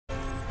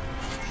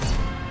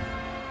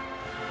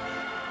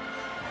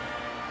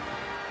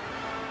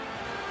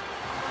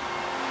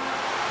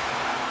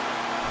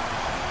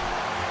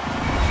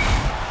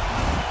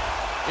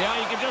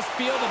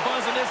feel the buzz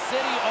in this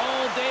city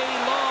all day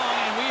long,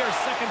 and we are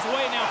seconds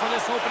away now for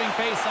this opening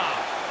faceoff.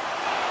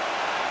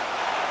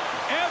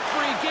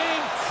 Every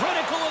game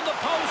critical in the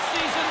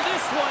postseason.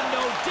 This one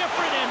no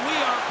different, and we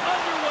are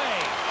underway.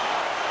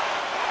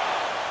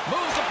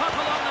 Moves the puck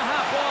along the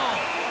half wall.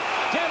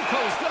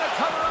 Demko's going to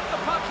cover up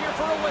the puck here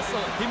for a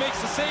whistle. He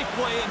makes a safe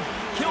play and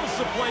kills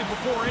the play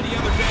before any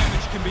other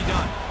damage can be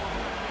done.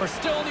 We're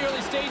still in the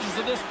early stages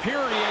of this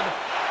period.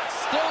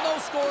 Still no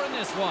score in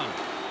this one.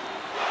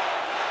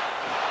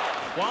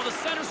 While the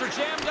centers are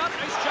jammed up,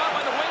 nice job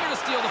by the winger to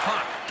steal the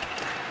puck.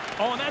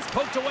 Oh, and that's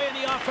poked away in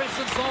the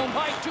offensive zone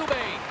by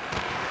Dubé.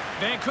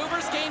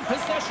 Vancouver's gained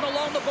possession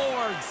along the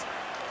boards.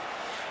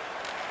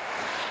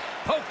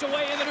 Poked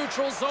away in the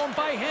neutral zone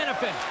by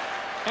Hanifin.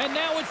 And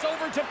now it's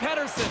over to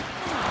Pettersson.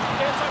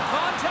 It's a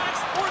contact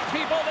sport,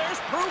 people. There's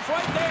proof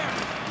right there.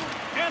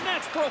 And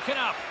that's broken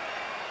up.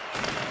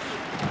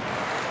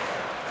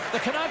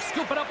 The Canucks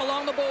scoop it up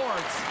along the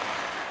boards.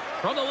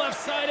 From the left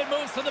side, it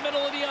moves to the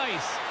middle of the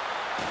ice.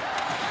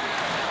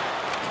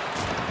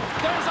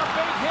 There's a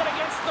big hit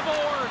against the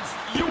boards.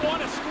 You want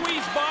to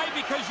squeeze by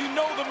because you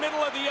know the middle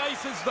of the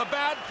ice is the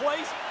bad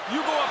place? You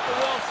go up the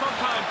wall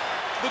sometime,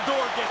 the door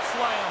gets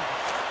slammed.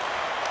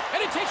 And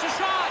he takes a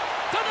shot.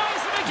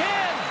 Denies him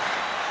again.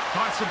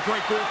 Got some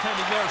great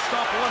goaltending there.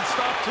 Stop one,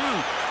 stop two.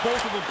 Both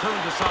of them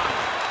turned aside.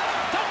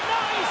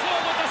 Denies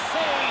him with a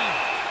save.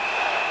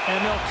 And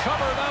they'll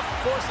cover it up,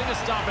 forcing a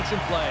stoppage in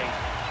play.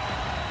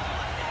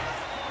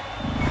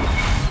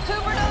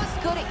 Huberdeau's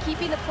good at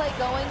keeping the play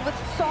going with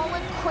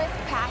solid, crisp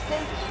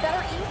passes that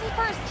are easy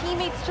for his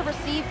teammates to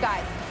receive,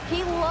 guys.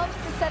 He loves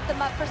to set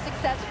them up for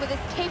success with his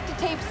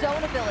tape-to-tape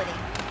zone ability.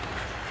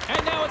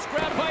 And now it's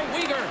grabbed by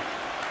Weegar.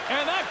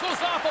 And that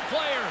goes off a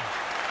player.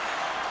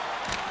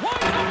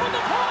 Winds up from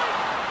the point.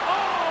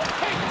 Oh,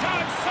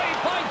 big-time save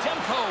by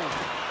Demko.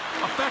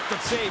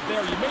 Effective save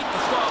there. You make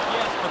the stop,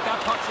 yes, but that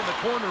puck's in the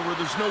corner where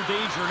there's no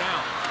danger now.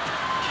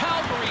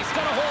 Calgary's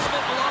got a hold of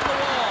it along the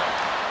wall.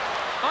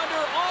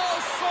 Under all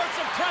sorts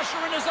of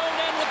pressure in his own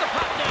end with the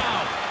puck now.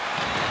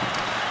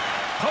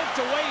 Poked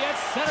away at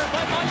center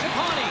by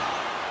Mangiapane.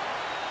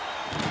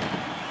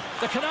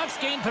 The Canucks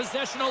gain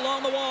possession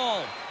along the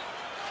wall.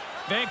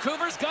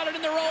 Vancouver's got it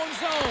in their own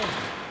zone.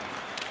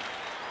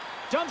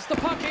 Dumps the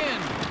puck in.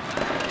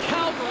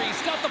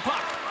 Calgary's got the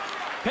puck.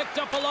 Picked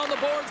up along the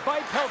boards by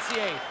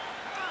Peltier.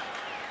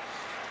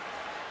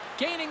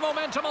 Gaining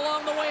momentum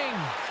along the wing.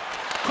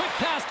 Quick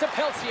pass to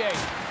Peltier.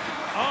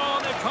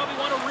 Oh, they probably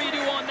want a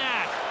redo on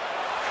that.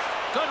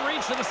 Good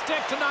reach to the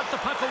stick to knock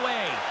the puck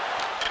away.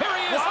 Here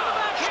he is on the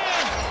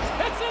backhand.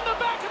 It's in the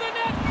back of the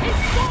net. He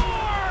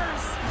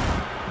scores!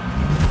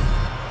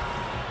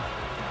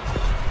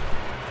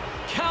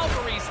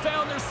 Calgary's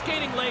found their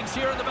skating legs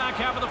here in the back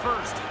half of the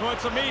first. Well,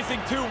 it's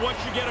amazing, too.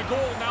 Once you get a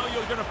goal, now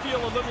you're going to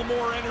feel a little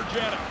more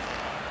energetic.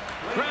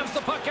 Grabs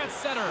the puck at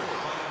center.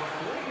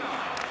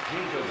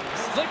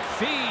 Slick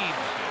feed.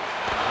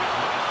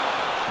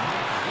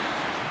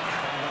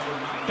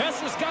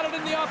 Besser's got it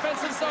in the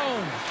offensive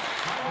zone.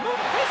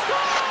 He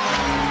scores!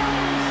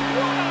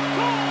 What a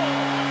goal!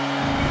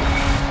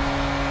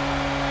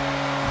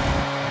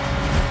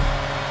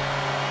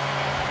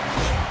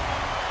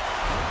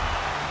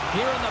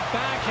 Here in the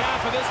back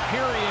half of this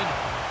period,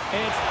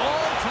 it's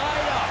all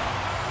tied up.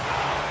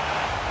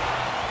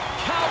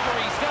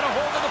 Calgary's got a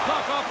hold of the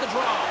puck off the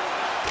draw.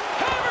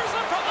 Hammers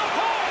it from the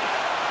point.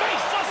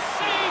 Makes a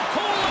save.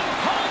 Cool and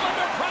calm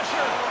under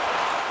pressure.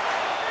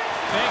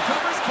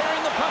 Vancouver's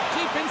carrying the puck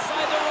deep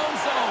inside their own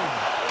zone.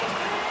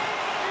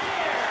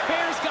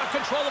 Bears got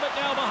control of it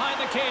now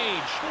behind the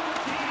cage.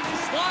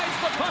 Slides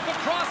the puck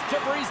across to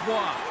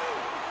Brisebois.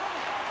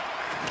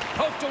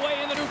 Poked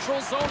away in the neutral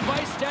zone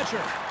by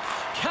Stetcher.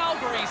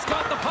 Calgary's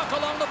got the puck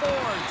along the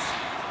boards.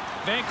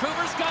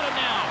 Vancouver's got it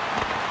now.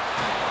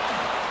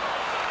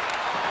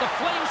 The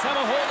Flames have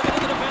a hold of it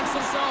in the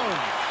defensive zone.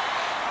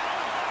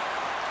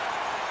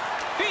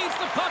 Feeds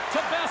the puck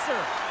to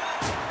Besser.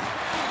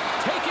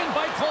 Taken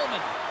by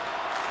Coleman.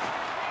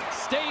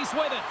 Stays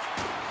with it.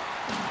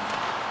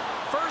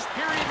 First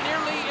period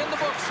nearly in the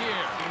books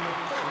here.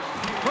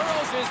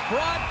 Burrows is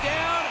brought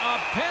down.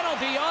 A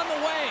penalty on the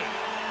way.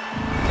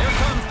 Here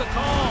comes the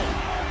call.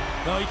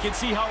 Now you can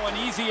see how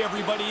uneasy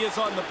everybody is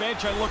on the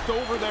bench. I looked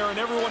over there and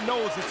everyone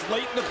knows it's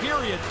late in the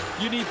period.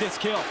 You need this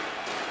kill.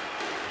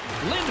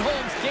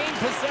 Lindholm's gained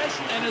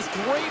possession and his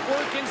great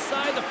work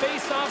inside the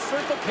face-off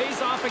circle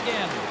pays off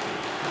again.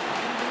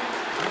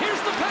 Here's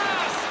the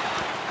pass.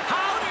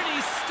 How did he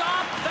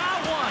stop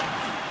that one?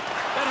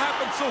 That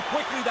happened so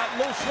quickly, that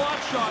low slot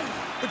shot.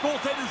 The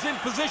goaltender's in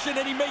position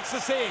and he makes the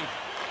save.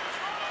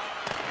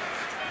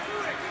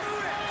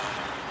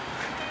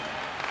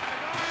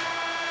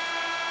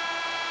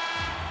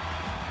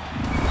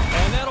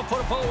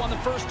 Put a bow on the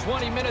first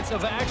 20 minutes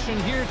of action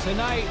here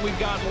tonight. We've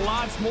got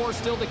lots more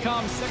still to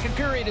come. Second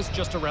period is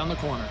just around the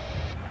corner.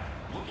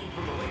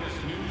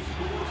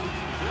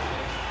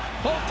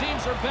 Both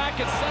teams are back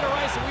at center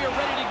ice, and we are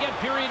ready to get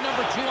period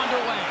number 2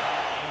 underway.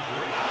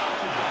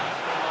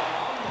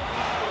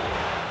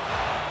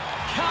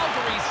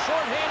 Calgary's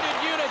shorthanded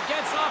unit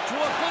gets off to to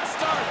a good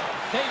start.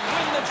 They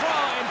win the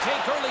draw and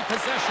take early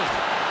possession.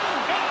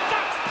 And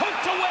that's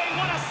poked away.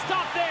 What a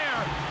stop there.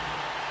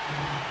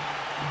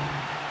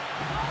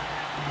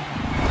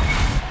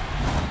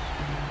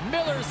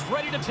 Miller's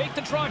ready to take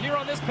the draw here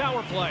on this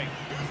power play.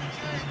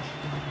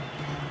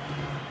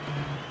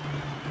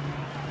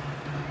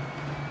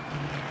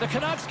 The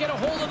Canucks get a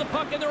hold of the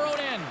puck in their own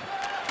end.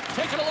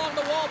 Taken along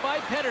the wall by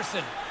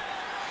Pedersen.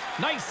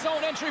 Nice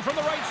zone entry from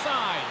the right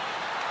side.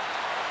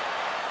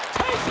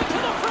 Takes it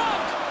to the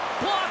front.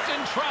 Blocked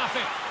in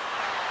traffic.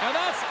 And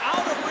that's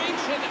out of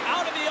reach and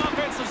out of the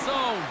offensive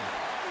zone.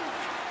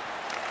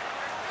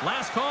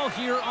 Last call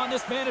here on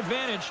this man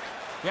advantage.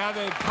 Yeah,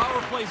 the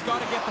power play's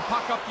got to get the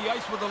puck up the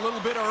ice with a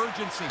little bit of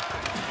urgency.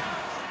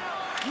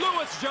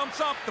 Lewis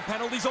jumps up. The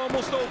penalty's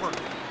almost over.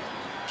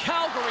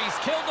 Calgary's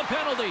killed the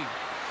penalty.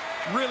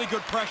 Really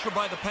good pressure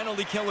by the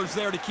penalty killers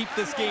there to keep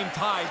this game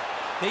tied.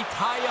 They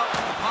tie up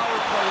the power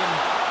play in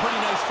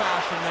pretty nice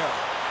fashion there.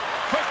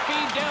 Quick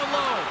feed down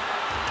low.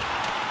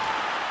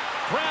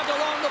 Grabbed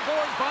along the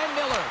boards by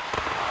Miller.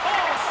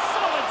 Oh,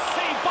 solid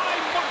save by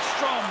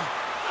Markstrom.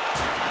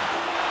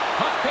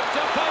 Puck picked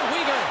up by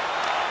Weegar.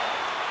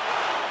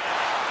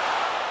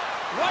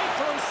 Right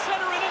through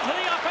center and into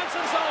the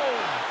offensive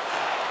zone.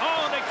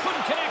 Oh, they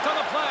couldn't connect on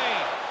the play.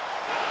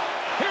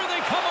 Here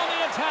they come on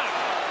the attack.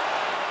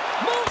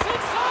 Moves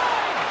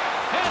inside.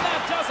 And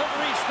that doesn't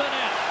reach the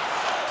net.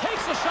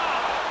 Takes a shot.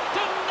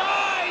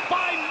 Denied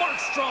by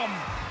Markstrom.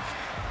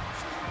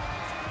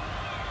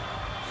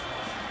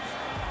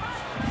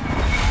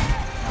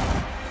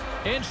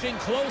 Inching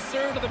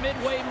closer to the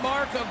midway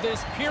mark of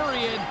this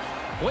period.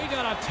 We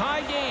got a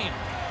tie game.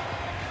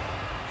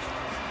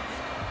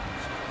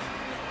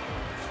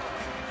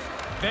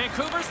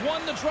 Vancouver's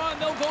won the draw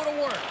and they'll go to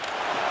work.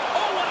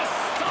 Oh, what a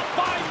stop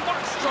by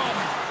Markstrom.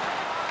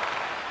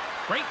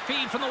 Great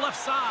feed from the left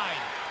side.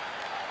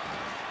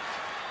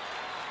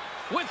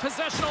 With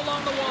possession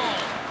along the wall.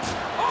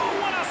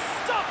 Oh, what a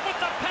stop with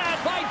the pad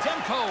by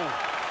Demko.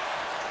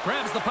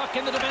 Grabs the puck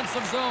in the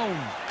defensive zone.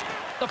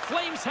 The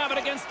Flames have it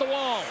against the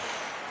wall.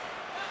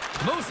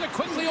 Moves it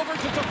quickly over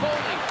to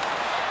Toffoli.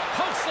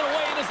 Pokes it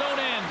away in his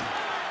own end.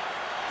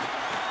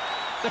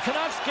 The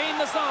Canucks gain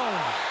the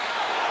zone.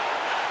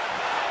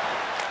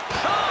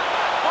 Shot!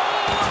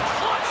 Oh, a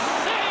clutch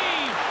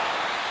save!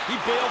 He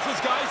bails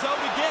his guys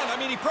out again. I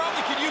mean, he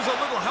probably could use a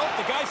little help.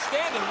 The guy's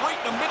standing right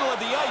in the middle of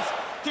the ice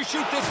to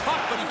shoot this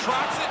puck, but he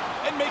tracks it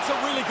and makes a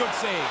really good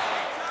save.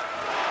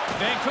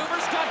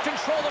 Vancouver's got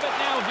control of it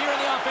now here in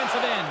the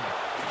offensive end.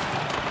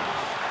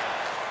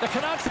 The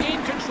Canucks gain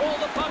control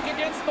of the puck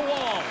against the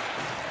wall.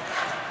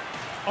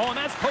 Oh, and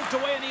that's poked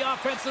away in the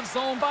offensive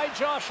zone by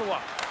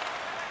Joshua.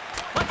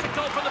 Lets it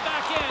go from the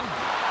back end.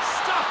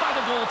 Stopped by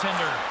the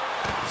goaltender.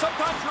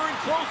 Sometimes you're in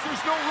close,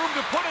 there's no room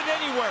to put it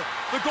anywhere.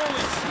 The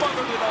goalie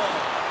smothered it all.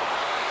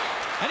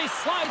 And he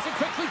slides it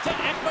quickly to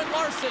Ekman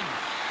Larson.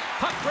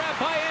 Puck grab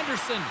by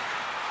Anderson.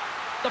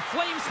 The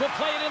Flames will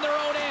play it in their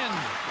own end.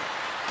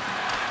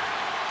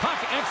 Puck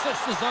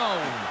exits the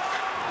zone.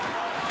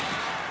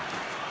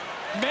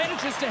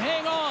 Manages to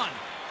hang on.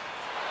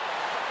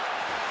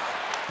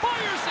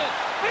 Fires it.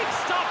 Big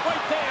stop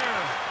right there.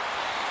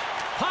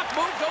 Puck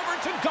moved over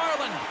to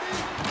Garland.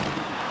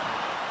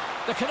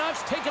 The Canucks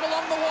take it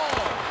along the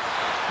wall.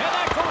 And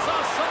that goes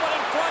off somewhat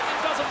in front and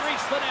doesn't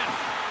reach the net.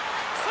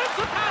 Sends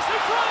a pass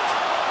in front.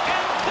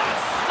 And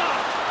that's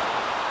stopped.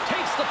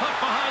 Takes the puck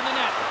behind the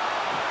net.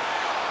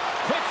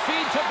 Quick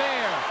feed to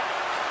Bear.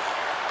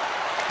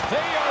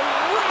 They are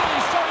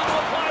really starting to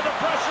apply the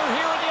pressure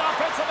here in the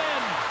offensive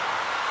end.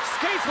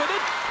 Skates with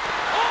it.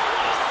 Oh,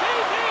 what a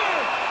save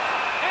here.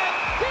 And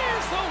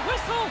there's the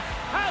whistle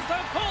as the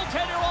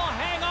goaltender will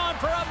hang on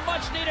for a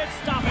much-needed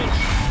stoppage.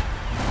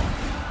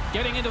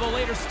 Getting into the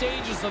later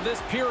stages of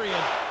this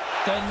period,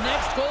 the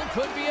next goal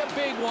could be a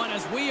big one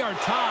as we are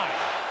tied.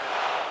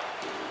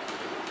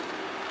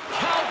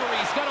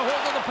 Calgary's got a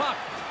hold of the puck.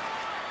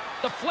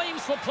 The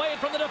Flames will play it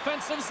from the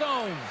defensive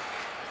zone.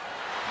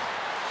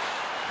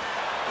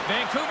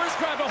 Vancouver's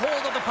grabbed a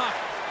hold of the puck.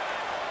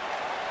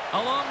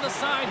 Along the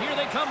side, here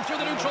they come through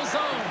the neutral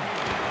zone.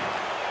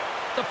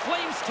 The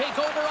Flames take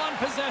over on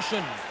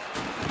possession.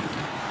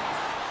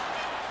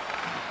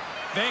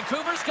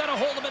 Vancouver's got a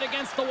hold of it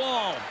against the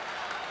wall.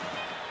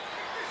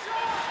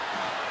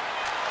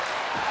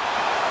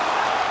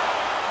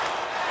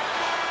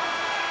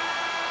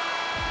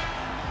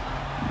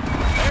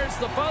 There's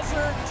the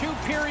buzzer. 2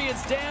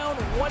 periods down,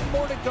 1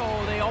 more to go.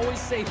 They always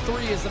say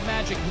 3 is the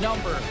magic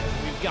number.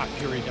 We've got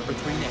period number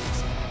 3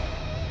 next.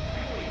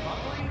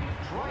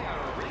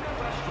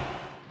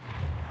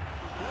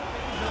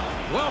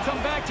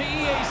 Welcome back to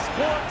EA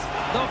Sports.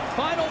 The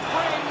final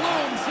frame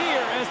looms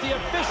here as the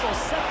officials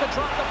set to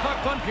drop the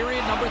puck on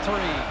period number 3.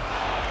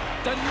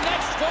 The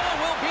next goal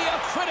will be a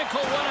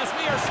critical one as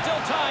we are still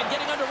tied,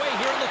 getting underway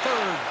here in the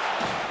 3rd.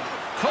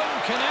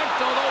 Couldn't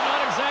connect, although not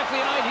exactly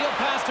an ideal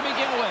pass to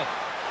begin with.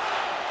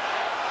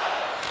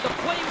 The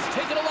Flames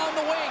take it along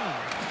the wing.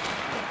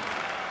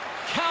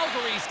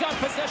 Calgary's got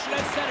possession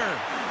at center.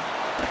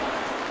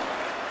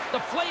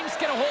 The Flames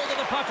get a hold of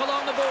the puck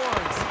along the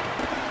boards.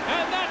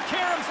 And that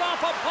caroms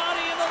off a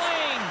body in the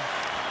lane.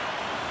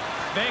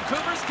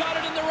 Vancouver's got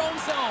it in their own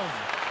zone.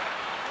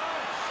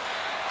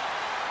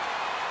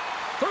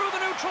 Through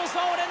the neutral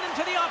zone and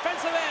into the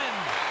offensive end.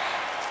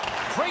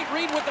 Great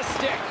read with the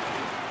stick.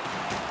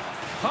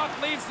 Puck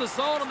leaves the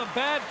zone on the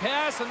bad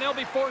pass, and they'll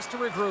be forced to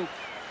regroup.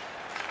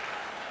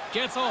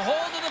 Gets a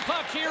hold of the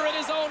puck here at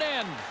his own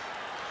end.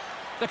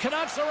 The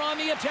Canucks are on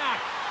the attack.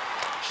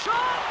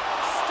 Shot!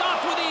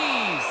 Stopped with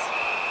ease.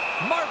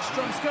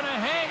 Markstrom's going to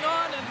hang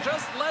on and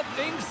just let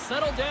things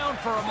settle down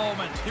for a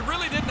moment. He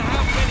really didn't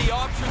have many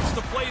options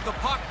to play the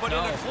puck, but in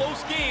a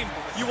close game,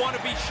 you want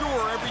to be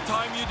sure every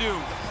time you do.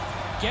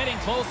 Getting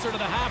closer to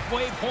the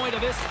halfway point of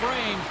this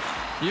frame.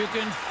 You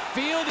can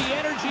feel the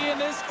energy in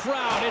this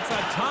crowd. It's a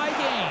tie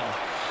game.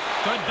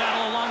 Good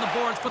battle along the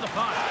boards for the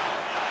puck.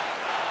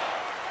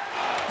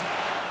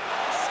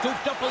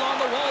 Scooped up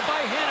along the wall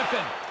by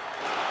Hanifin.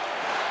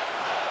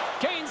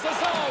 Gains the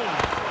zone.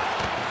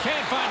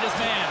 Can't find his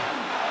man.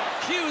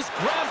 Hughes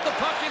grabs the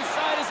puck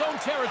inside his own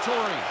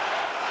territory.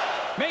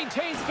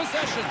 Maintains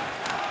possession.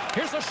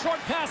 Here's a short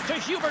pass to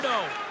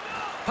Huberdeau.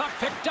 Puck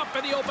picked up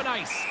in the open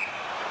ice.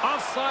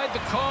 Offside the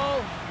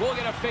call. We'll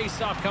get a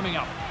face-off coming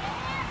up.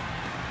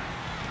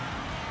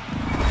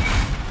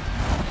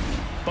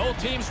 Both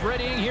teams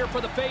readying here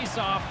for the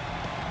face-off.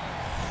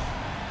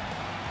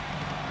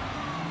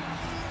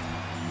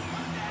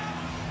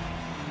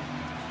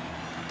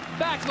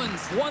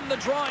 Backlund's won the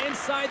draw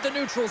inside the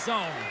neutral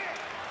zone.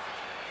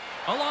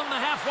 Along the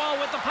half wall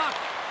with the puck.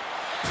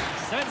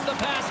 Sends the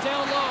pass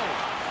down low.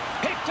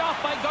 Picked off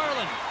by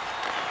Garland.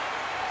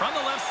 From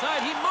the left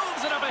side, he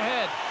moves it up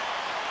ahead.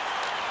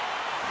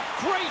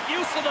 Great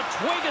use of the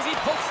twig as he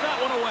pokes that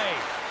one away.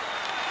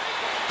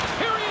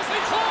 Here he is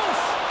in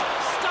close.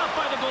 Stopped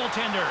by the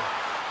goaltender.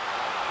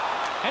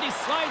 And he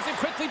slides it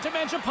quickly to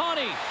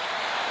Mangiapane.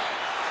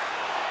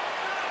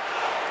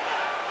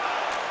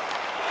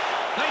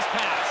 Nice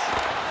pass.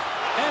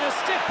 And a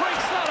stick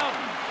breaks that up.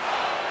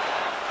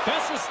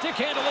 Besser stick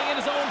handling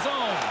in his own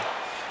zone.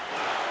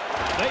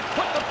 They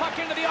put the puck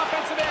into the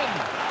offensive end.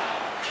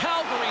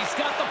 Calgary's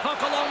got the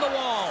puck along the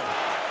wall.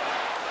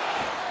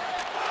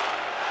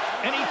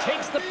 And he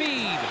takes the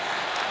feed.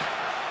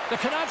 The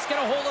Canucks get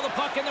a hold of the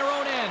puck in their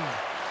own end.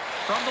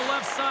 From the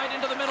left side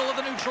into the middle of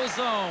the neutral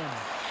zone.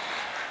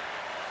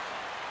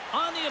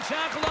 On the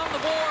attack along the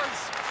boards.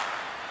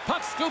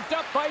 Puck scooped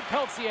up by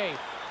Peltier.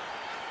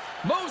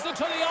 Moves it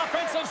to the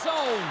offensive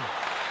zone.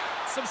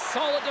 Some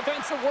solid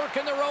defensive work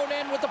in their own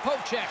end with the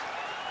poke check.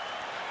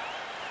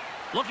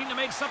 Looking to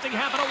make something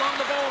happen along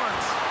the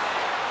boards.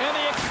 And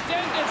the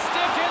extended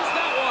stick ends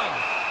that one.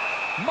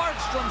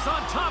 Markstrom's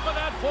on top of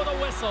that for the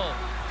whistle.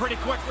 Pretty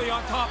quickly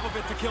on top of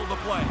it to kill the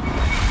play.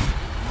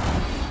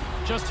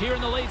 Just here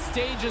in the late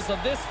stages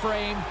of this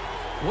frame,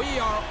 we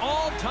are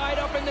all tied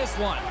up in this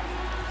one.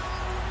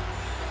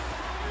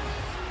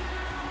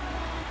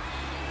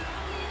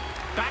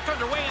 Back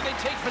underway, and they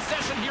take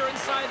possession here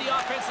inside the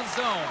offensive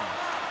zone.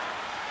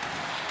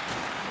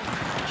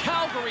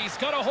 Calgary's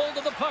got a hold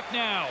of the puck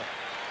now.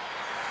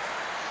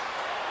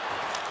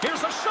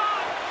 Here's a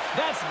shot.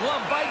 That's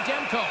gloved by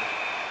Demko.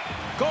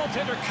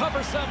 Goaltender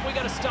covers up. We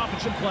got a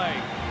stoppage in play.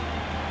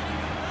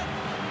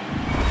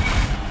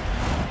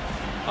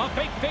 A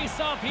big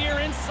face-off here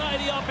inside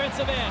the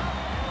offensive end.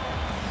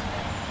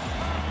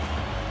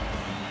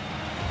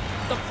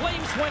 The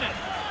Flames win it.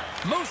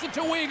 Moves it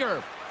to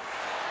Weegar.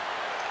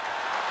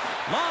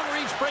 Long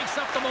reach breaks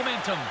up the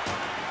momentum.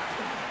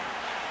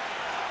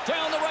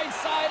 Down the right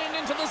side and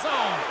into the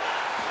zone.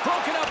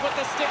 Broken up with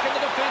the stick in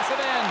the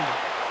defensive end.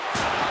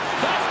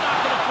 That's not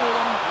going to fool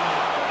him.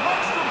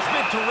 Markstrom's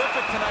been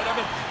terrific tonight. I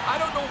mean, I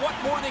don't know what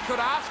more they could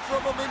ask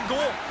from him in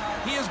goal.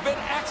 He has been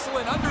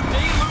excellent under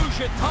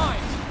deluge at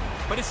times.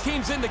 But his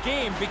team's in the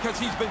game because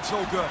he's been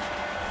so good.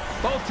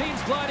 Both teams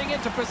gliding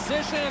into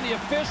position, and the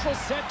official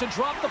set to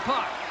drop the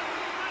puck.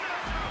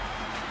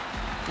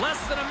 Less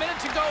than a minute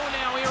to go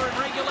now here in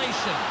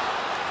regulation.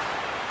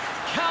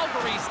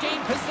 Calgary's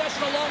gained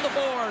possession along the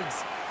boards.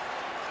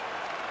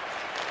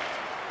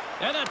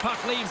 And that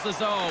puck leaves the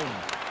zone.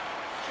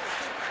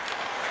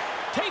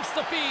 Takes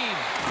the feed.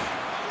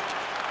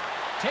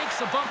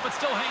 Takes a bump, but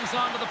still hangs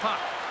on to the puck.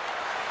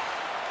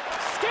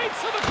 Skates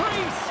to the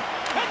crease.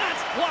 And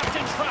that's blocked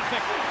in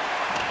traffic.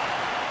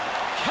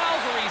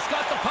 Calgary's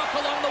got the puck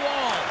along the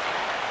wall.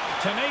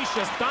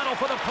 Tenacious battle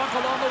for the puck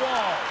along the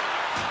wall.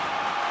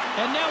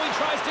 And now he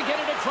tries to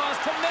get it across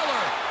to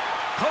Miller.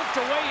 Poked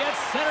away at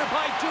center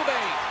by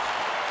Dubé.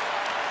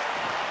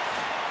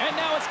 And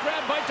now it's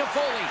grabbed by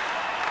Toffoli.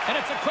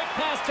 And it's a quick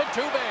pass to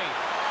Dubé.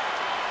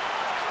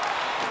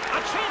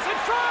 A chance in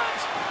front.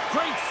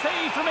 Great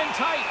save from in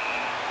tight.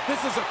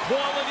 This is a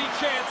quality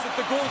chance that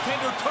the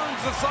goaltender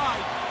turns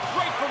aside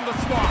right from the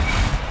spot.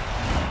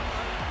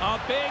 A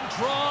big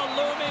draw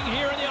looming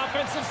here in the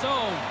offensive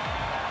zone.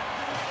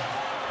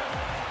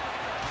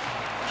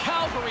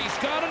 Calgary's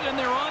got it, and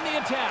they're on the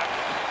attack.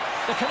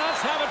 The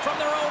Canucks have it from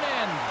their own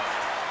end.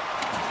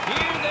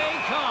 Here they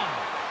come.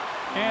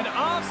 And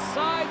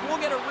offside,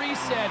 we'll get a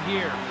reset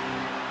here.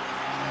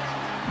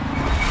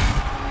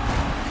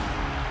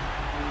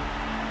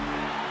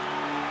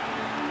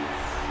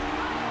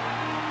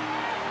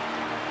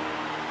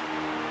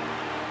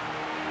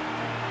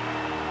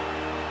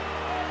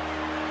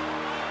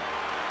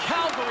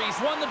 Calgary's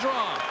won the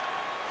draw.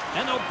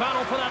 And they'll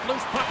battle for that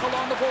loose puck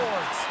along the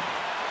boards.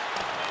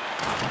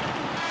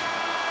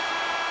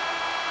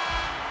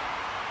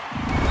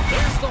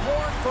 There's the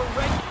horn for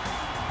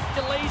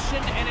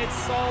regulation, and it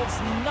solves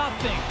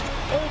nothing.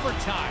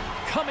 Overtime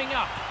coming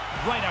up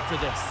right after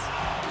this.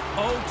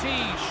 OT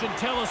should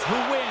tell us who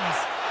wins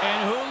and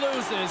who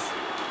loses,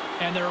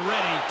 and they're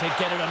ready to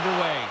get it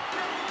underway.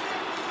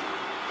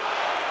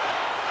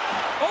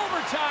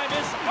 Overtime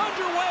is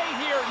underway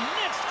here.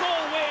 Next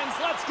goal wins.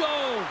 Let's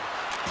go.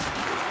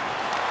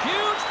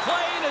 Huge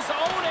play in his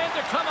own end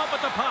to come up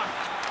with the puck.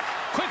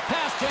 Quick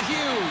pass to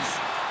Hughes.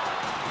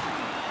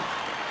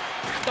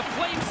 The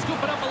Flames scoop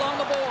it up along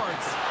the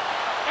boards.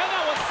 And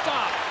that was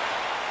stopped.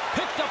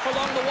 Picked up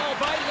along the wall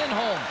by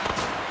Lindholm.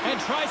 And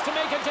tries to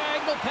make a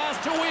diagonal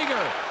pass to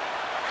Weegar.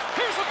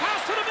 Here's a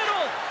pass to the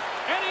middle.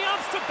 And he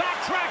opts to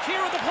backtrack here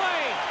with the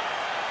play.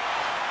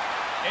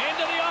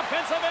 Into the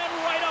offensive end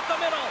right up the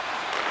middle.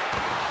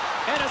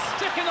 And a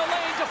stick in the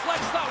lane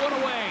deflects that one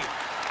away.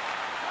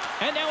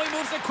 And now he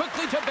moves it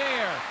quickly to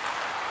Bear.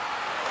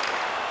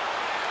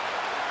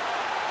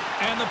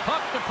 And the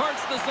puck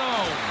departs the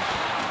zone.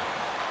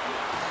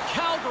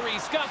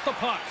 Calgary's got the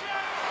puck.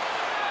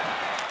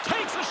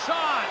 Takes a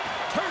shot.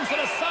 Turns it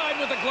aside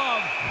with the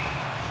glove.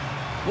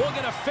 We'll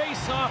get a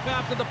face-off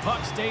after the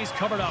puck stays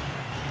covered up.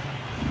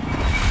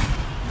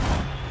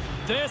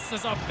 This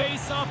is a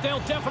face-off they'll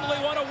definitely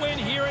want to win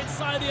here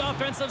inside the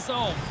offensive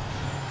zone.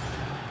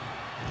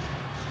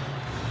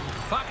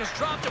 Puck is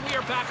dropped and we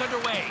are back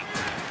underway.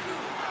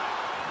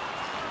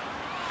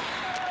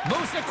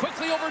 Moves it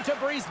quickly over to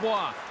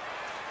Brisebois.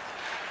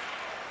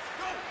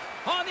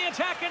 On the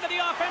attack into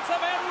the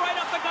offensive end, right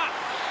up the gut.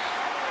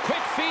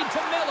 Quick feed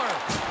to Miller.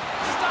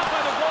 Stopped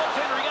by the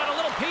goaltender. He got a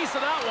little piece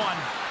of that one.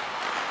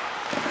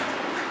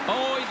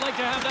 Oh, he'd like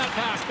to have that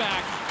pass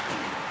back.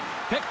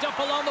 Picked up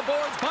along the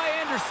boards by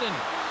Anderson.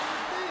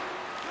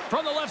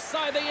 From the left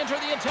side, they enter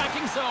the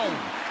attacking zone.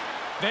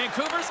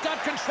 Vancouver's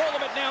got control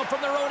of it now from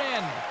their own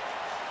end.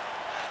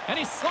 And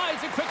he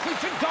slides it quickly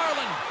to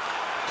Garland.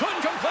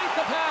 Couldn't complete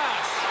the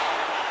pass.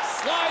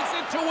 Slides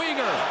it to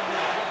Weegar.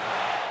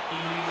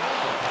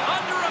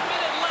 Under a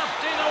minute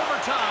left in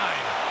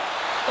overtime.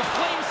 The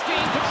Flames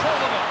gain control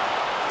of it.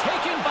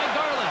 Taken by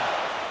Garland.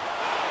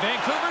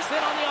 Vancouver's in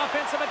on the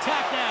offensive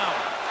attack now.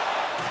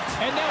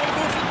 And now he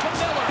moves it to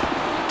Miller.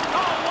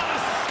 Oh, what a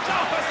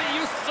stop as he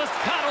uses his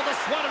paddle to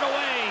swat it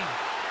away.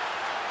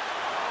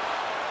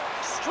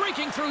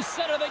 Streaking through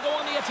center, they go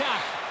on the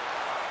attack.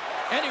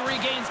 And he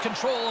regains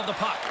control of the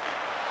puck.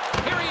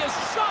 Here he is,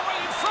 shot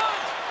right in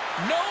front.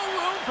 No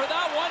room for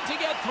that one to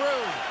get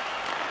through.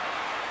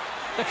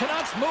 The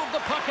Canucks move the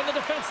puck in the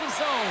defensive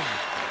zone.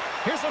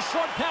 Here's a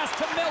short pass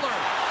to Miller.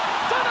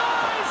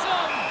 Denies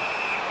him!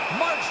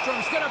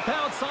 Markstrom's going to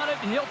bounce on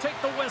it, and he'll take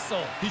the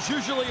whistle. He's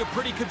usually a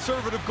pretty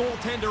conservative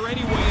goaltender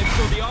anyway, and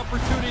so the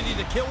opportunity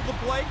to kill the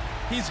play,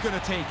 he's going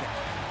to take it.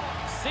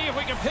 See if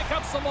we can pick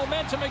up some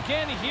momentum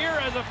again here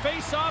as a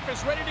face-off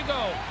is ready to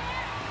go.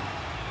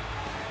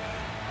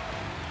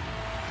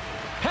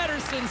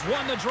 Pettersson's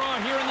won the draw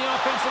here in the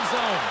offensive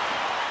zone.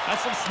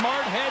 That's some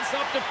smart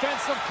heads-up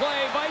defensive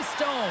play by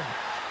Stone.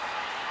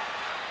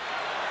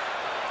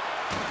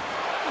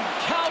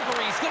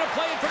 Calgary's going to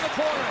play it from the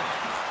corner.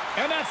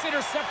 And that's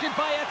intercepted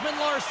by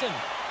Ekman-Larsson.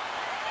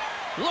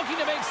 Looking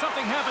to make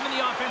something happen in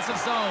the offensive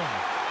zone.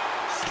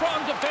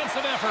 Strong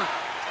defensive effort.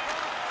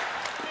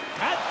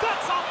 And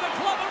that's off the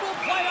glove and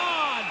will play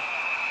on.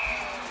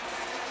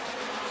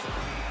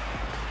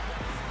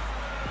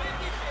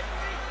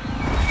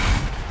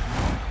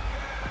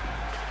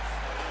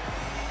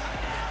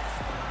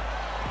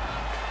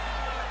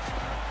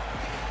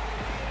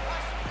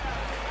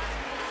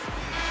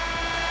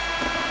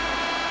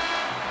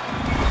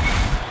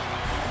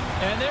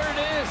 And there it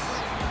is,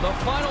 the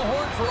final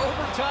horn for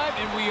overtime,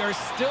 and we are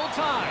still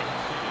tied.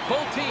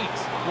 Both teams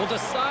will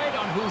decide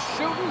on who's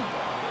shooting,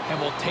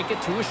 and we'll take it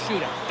to a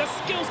shootout. The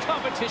skills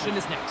competition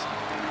is next.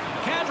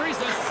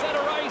 Kadri's a center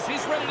ice.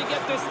 He's ready to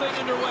get this thing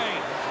underway.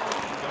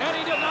 And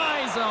he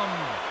denies him.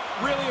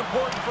 Really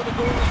important for the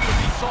goalies to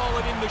be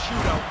solid in the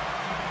shootout.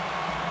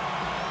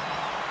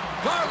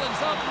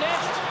 Garland's up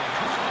next.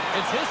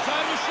 It's his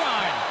time to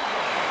shine.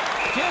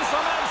 Gives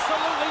him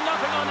absolutely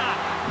nothing on that.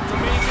 It's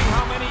amazing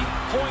how many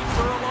points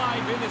are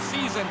alive in a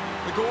season.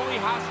 The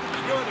goalie has to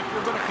be good if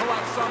you're going to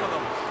collect some of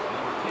them.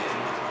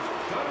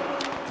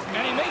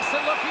 And he makes it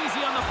look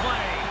easy on the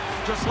play.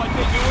 Just like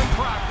they do in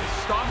practice.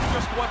 Stop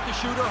just what the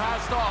shooter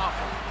has to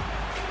offer.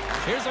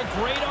 Here's a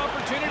great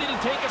opportunity to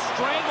take a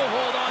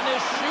stranglehold on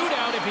this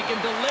shootout if he can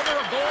deliver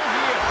a goal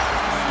here.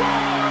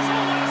 Scores!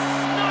 Oh, what a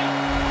snipe!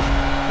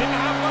 Didn't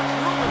have much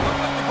room. It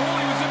looked like the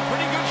goalie was in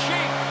pretty good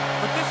shape.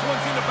 But this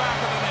one's in the back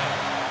of the net.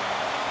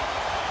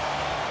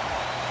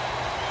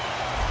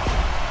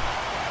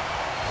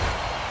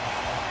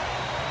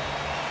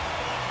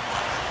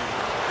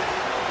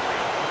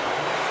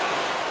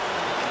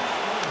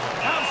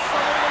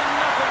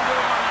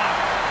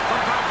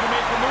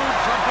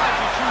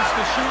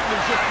 To shoot, and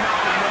there's just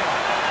nothing there.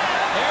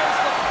 There's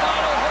the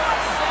final horn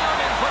sound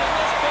and putting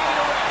this baby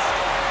to rest.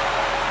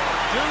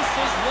 Deuce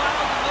is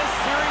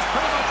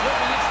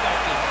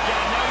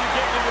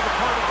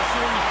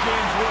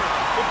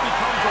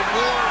becomes a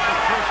war of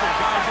attrition.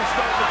 Guys are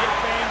starting to get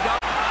banged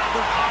up.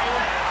 They're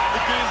tired.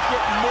 The games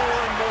get more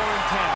and more intense.